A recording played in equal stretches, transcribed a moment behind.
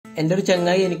എൻ്റെ ഒരു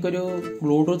ചങ്ങായി എനിക്കൊരു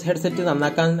ബ്ലൂടൂത്ത് ഹെഡ്സെറ്റ്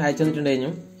നന്നാക്കാൻ അയച്ചു തന്നിട്ടുണ്ടായിരുന്നു.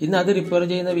 ഇന്ന് അത് റിപ്പയർ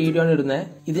ചെയ്യുന്ന വീഡിയോ ആണ് ഇടുന്നത്.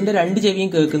 ഇതിന്റെ 2 ചെവിയും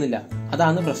കേൾക്കുന്നില്ല,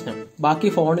 അതാണ് പ്രശ്നം. ബാക്കി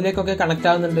ഫോണിലേക്കൊക്കെ കണക്ട്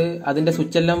ആവുന്നുണ്ട്, അതിന്റെ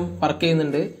സ്വിച്ച് എല്ലാം വർക്ക്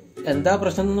ചെയ്യുന്നുണ്ട്. എന്താ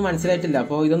പ്രശ്നം എന്നൊന്നും മനസ്സിലായിട്ടില്ല.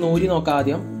 അപ്പോൾ ഇതൊന്ന് ഊരി നോക്കാം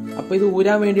ആദ്യം. അപ്പൊ ഇത്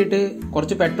ഊരാൻ വേണ്ടിയിട്ട്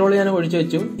കുറച്ച് പെട്രോൾ ഞാൻ ഒഴിച്ചു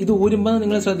വെച്ചു. ഇത് ഊരുമ്പോൾ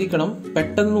നിങ്ങൾ ശ്രദ്ധിക്കണം,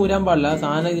 പെട്ടെന്ന് ഊരാൻ പാടില്ല.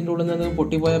 സാധനം ഇതിന്റെ ഉള്ളിൽ നിന്ന്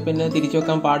പൊട്ടിപ്പോയാൽ പിന്നെ തിരിച്ചു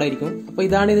വെക്കാൻ പാടായിരിക്കും. അപ്പൊ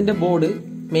ഇതാണ് ഇതിന്റെ ബോർഡ്,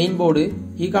 മെയിൻ ബോർഡ്.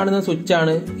 ഈ കാണുന്ന സ്വിച്ച്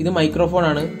ആണ്, ഇത് മൈക്രോഫോൺ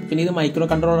ആണ്, പിന്നെ ഇത് മൈക്രോ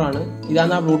കൺട്രോളർ ആണ്.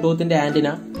 ഇതാണ് ആ ബ്ലൂടൂത്തിന്റെ ആന്റിന.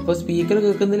 അപ്പോൾ സ്പീക്കർ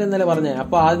കേൾക്കുന്നില്ല എന്നല്ലേ പറഞ്ഞത്.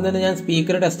 അപ്പോൾ ആദ്യം തന്നെ ഞാൻ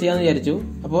സ്പീക്കർ ടെസ്റ്റ് ചെയ്യാന്ന് വിചാരിച്ചു.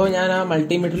 അപ്പോൾ ഞാൻ ആ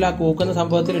മൾട്ടിമീറ്ററിൽ ആ കൂക്കുന്ന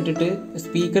സംഭവത്തിൽ ഇട്ടിട്ട്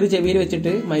സ്പീക്കർ ചെവിയിൽ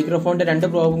വെച്ചിട്ട് മൈക്രോഫോണിന്റെ 2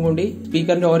 പ്രോബും കൂടി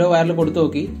സ്പീക്കറിന്റെ ഓരോ വയറിൽ കൊടുത്തു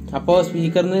നോക്കി. അപ്പോൾ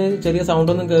സ്പീക്കറിന് ചെറിയ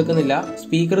സൗണ്ട് ഒന്നും കേൾക്കുന്നില്ല.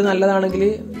 സ്പീക്കർ നല്ലതാണെങ്കിൽ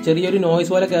ചെറിയൊരു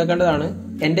നോയ്സ് പോലെ കേൾക്കേണ്ടതാണ്.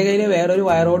 എന്റെ കയ്യിൽ വേറൊരു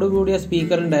വയറോട് കൂടിയ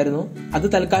സ്പീക്കർ ഉണ്ടായിരുന്നു, അത്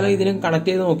തൽക്കാലം ഇതിന് കണക്ട്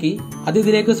ചെയ്ത് നോക്കി. അത്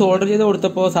ഇതിലേക്ക് സോൾഡർ ചെയ്ത്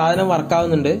കൊടുത്തപ്പോൾ സാധനം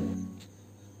വർക്കാവുന്നുണ്ട്.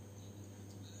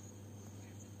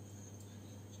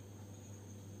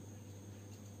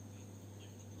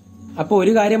 അപ്പോൾ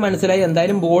ഒരു കാര്യം മനസ്സിലായി,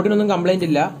 എന്തായാലും ബോർഡിനൊന്നും കംപ്ലൈന്റ്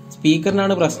ഇല്ല,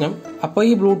 സ്പീക്കറിനാണ് പ്രശ്നം. അപ്പോൾ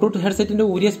ഈ ബ്ലൂടൂത്ത് ഹെഡ്സെറ്റിന്റെ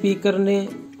ഊരിയ സ്പീക്കറിന്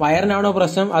വയറിനാണോ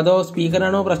പ്രശ്നം അതോ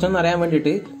സ്പീക്കറിനാണോ പ്രശ്നം എന്ന് അറിയാൻ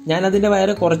വേണ്ടിയിട്ട് ഞാൻ അതിന്റെ വയർ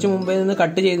കുറച്ച് മുമ്പേ നിന്ന്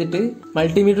കട്ട് ചെയ്തിട്ട്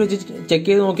മൾട്ടിമീറ്റർ വെച്ച് ചെക്ക്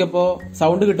ചെയ്ത് നോക്കിയപ്പോൾ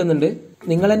സൗണ്ട് കിട്ടുന്നുണ്ട്.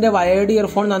 നിങ്ങൾ എന്റെ വയേർഡ്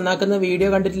ഇയർഫോൺ നന്നാക്കുന്ന വീഡിയോ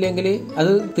കണ്ടിട്ടില്ലെങ്കിൽ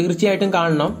അത് തീർച്ചയായിട്ടും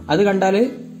കാണണം. അത് കണ്ടാൽ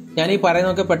ഞാൻ ഈ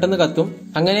പറയുന്നതൊക്കെ പെട്ടെന്ന് കത്തും.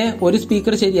 അങ്ങനെ ഒരു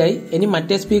സ്പീക്കർ ശരിയായി, ഇനി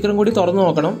മറ്റേ സ്പീക്കറും കൂടി തുറന്നു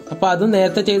നോക്കണം. അപ്പൊ അതും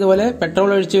നേരത്തെ ചെയ്ത പോലെ പെട്രോൾ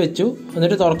ഒഴിച്ച് വെച്ചു,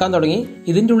 എന്നിട്ട് തുറക്കാൻ തുടങ്ങി.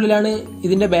 ഇതിന്റെ ഉള്ളിലാണ്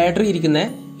ഇതിന്റെ ബാറ്ററി ഇരിക്കുന്നത്.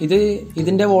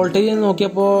 ഇതിന്റെ വോൾട്ടേജ്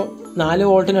നോക്കിയപ്പോ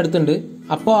 4 വോൾട്ടിനടുത്തുണ്ട്.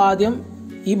 അപ്പോൾ ആദ്യം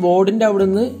ഈ ബോർഡിന്റെ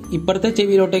അവിടുന്ന് ഇപ്പുറത്തെ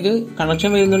ചെവിയിലോട്ടേക്ക് കണക്ഷൻ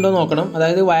വരുന്നുണ്ടോ നോക്കണം,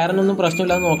 അതായത് വയറിനൊന്നും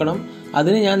പ്രശ്നമില്ലാന്ന് നോക്കണം.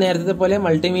 അതിന് ഞാൻ നേരത്തെ പോലെ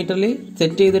മൾട്ടിമീറ്ററിൽ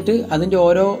സെറ്റ് ചെയ്തിട്ട് അതിന്റെ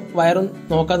ഓരോ വയറും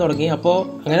നോക്കാൻ തുടങ്ങി. അപ്പോൾ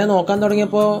അങ്ങനെ നോക്കാൻ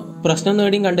തുടങ്ങിയപ്പോൾ പ്രശ്നം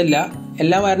എവിടെയും കണ്ടില്ല.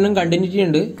 എല്ലാ വയറിനും കണ്ടിന്യൂറ്റി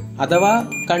ഉണ്ട്. അഥവാ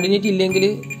കണ്ടിന്യൂറ്റി ഇല്ലെങ്കിൽ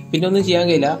പിന്നെ ഒന്നും ചെയ്യാൻ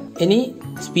കഴിയില്ല. ഇനി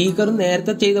സ്പീക്കർ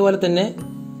നേരത്തെ ചെയ്ത പോലെ തന്നെ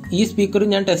ഈ സ്പീക്കർ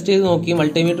ഞാൻ ടെസ്റ്റ് ചെയ്ത് നോക്കി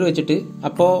മൾട്ടിമീറ്റർ വെച്ചിട്ട്.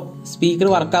 അപ്പോൾ സ്പീക്കർ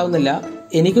വർക്കാവുന്നില്ല.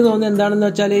 എനിക്ക് തോന്നുന്നത് എന്താണെന്ന്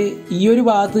വെച്ചാൽ ഈ ഒരു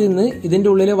ഭാഗത്ത് നിന്ന് ഇതിന്റെ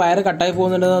ഉള്ളിൽ വയർ കട്ടായി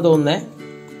പോകുന്നുണ്ടെന്നാണ് തോന്നുന്നത്.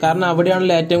 കാരണം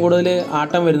അവിടെയാണല്ലോ ഏറ്റവും കൂടുതൽ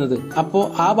ആട്ടം വരുന്നത്. അപ്പോൾ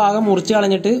ആ ഭാഗം മുറിച്ച്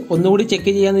കളഞ്ഞിട്ട് ഒന്നുകൂടി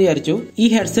ചെക്ക് ചെയ്യാന്ന് വിചാരിച്ചു. ഈ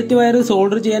ഹെഡ്സെറ്റ് വയർ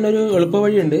സോൾഡർ ചെയ്യാൻ ഒരു എളുപ്പ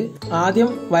വഴിയുണ്ട്. ആദ്യം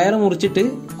വയർ മുറിച്ചിട്ട്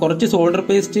കുറച്ച് സോൾഡർ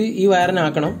പേസ്റ്റ് ഈ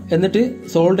വയറിനാക്കണം. എന്നിട്ട്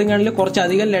സോൾഡറിംഗ് ഗണ്ണിൽ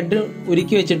കുറച്ചധികം ലെഡ്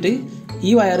ഉരുക്കി വെച്ചിട്ട്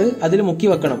ഈ വയർ അതിൽ മുക്കി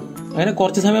വെക്കണം. അങ്ങനെ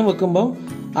കുറച്ച് സമയം വെക്കുമ്പോൾ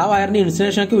ആ വയറിന്റെ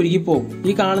ഇൻസുലേഷനൊക്കെ ഉരുകിപ്പോവും.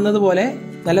 ഈ കാണുന്നത് പോലെ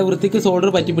നല്ല വൃത്തിക്ക് സോൾഡർ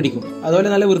പറ്റിപ്പിടിക്കും. അതുപോലെ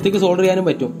നല്ല വൃത്തിക്ക് സോൾഡർ ചെയ്യാനും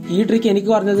പറ്റും. ഈ ട്രിക്ക് എനിക്ക്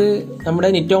പറഞ്ഞത് നമ്മുടെ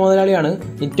നിറ്റോ മുതലാളിയാണ്.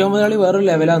 നിറ്റോ മുതലാളി വേറൊരു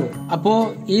ലെവലാണ്. അപ്പോൾ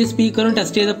ഈ സ്പീക്കറും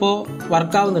ടെസ്റ്റ് ചെയ്തപ്പോൾ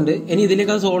വർക്കാവുന്നുണ്ട്. ഇനി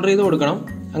ഇതിലേക്ക് അത് സോൾഡർ ചെയ്ത് കൊടുക്കണം.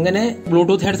 അങ്ങനെ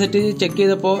ബ്ലൂടൂത്ത് ഹെഡ്സെറ്റ് ചെക്ക്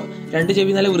ചെയ്തപ്പോൾ 2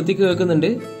 ചെവി നല്ല വൃത്തിക്ക് കേൾക്കുന്നുണ്ട്,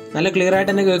 നല്ല ക്ലിയർ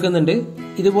ആയിട്ട് തന്നെ കേൾക്കുന്നുണ്ട്.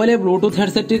 ഇതുപോലെ ബ്ലൂടൂത്ത്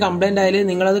ഹെഡ്സെറ്റ് കംപ്ലൈന്റ് ആയാലും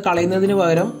നിങ്ങളത് കളയുന്നതിന്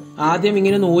പകരം ആദ്യം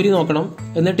ഇങ്ങനെ ഒന്ന് ഊരി നോക്കണം.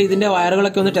 എന്നിട്ട് ഇതിന്റെ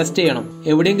വയറുകളൊക്കെ ഒന്ന് ടെസ്റ്റ് ചെയ്യണം.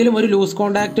 എവിടെയെങ്കിലും ഒരു ലൂസ്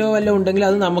കോണ്ടാക്റ്റോ വല്ലതും ഉണ്ടെങ്കിൽ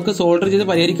അത് നമുക്ക് സോൾഡർ ചെയ്ത്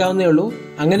പരിഹരിക്കാവുന്നേ ഉള്ളൂ.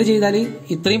 അങ്ങനെ ചെയ്താൽ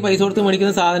ഇത്രയും പൈസ കൊടുത്ത്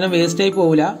മേടിക്കുന്ന സാധനം വേസ്റ്റ് ആയി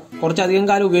പോകില്ല, കുറച്ചധികം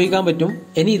കാലം ഉപയോഗിക്കാൻ പറ്റും.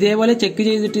 ഇനി ഇതേപോലെ ചെക്ക്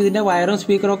ചെയ്തിട്ട് ഇതിന്റെ വയറും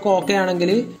സ്പീക്കറും ഒക്കെ ഓക്കെ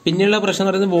ആണെങ്കിൽ പിന്നെയുള്ള പ്രശ്നം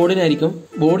പറയുന്നത് ബോർഡിനായിരിക്കും.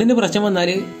 ബോർഡിന് പ്രശ്നം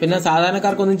വന്നാൽ പിന്നെ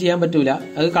സാധാരണക്കാർക്കൊന്നും ചെയ്യാൻ പറ്റൂല,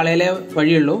 അത് കളയലേ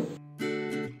വഴിയുള്ളൂ.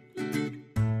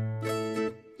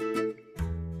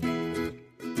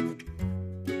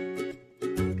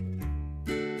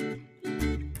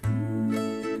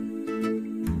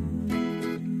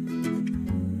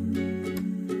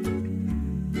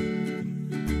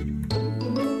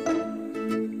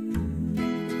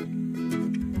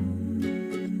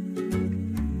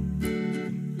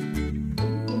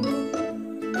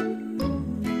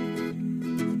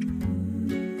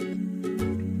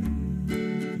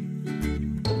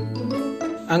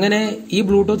 അങ്ങനെ ഈ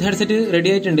ബ്ലൂടൂത്ത് ഹെഡ്സെറ്റ് റെഡി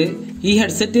ആയിട്ടുണ്ട്. ഈ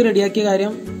ഹെഡ്സെറ്റ് റെഡിയാക്കിയ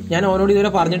കാര്യം ഞാൻ അവനോട്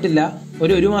ഇതുവരെ പറഞ്ഞിട്ടില്ല.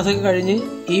 ഒരു മാസമൊക്കെ കഴിഞ്ഞ്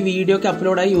ഈ വീഡിയോ ഒക്കെ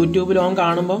അപ്ലോഡായി യൂട്യൂബിൽ ഓൻ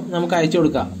കാണുമ്പോൾ നമുക്ക് അയച്ചു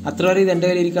കൊടുക്കാം. അത്ര വരെ ഇത് എന്റെ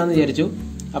കയ്യിൽ ഇരിക്കാമെന്ന് വിചാരിച്ചു.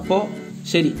 അപ്പോൾ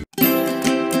ശരി.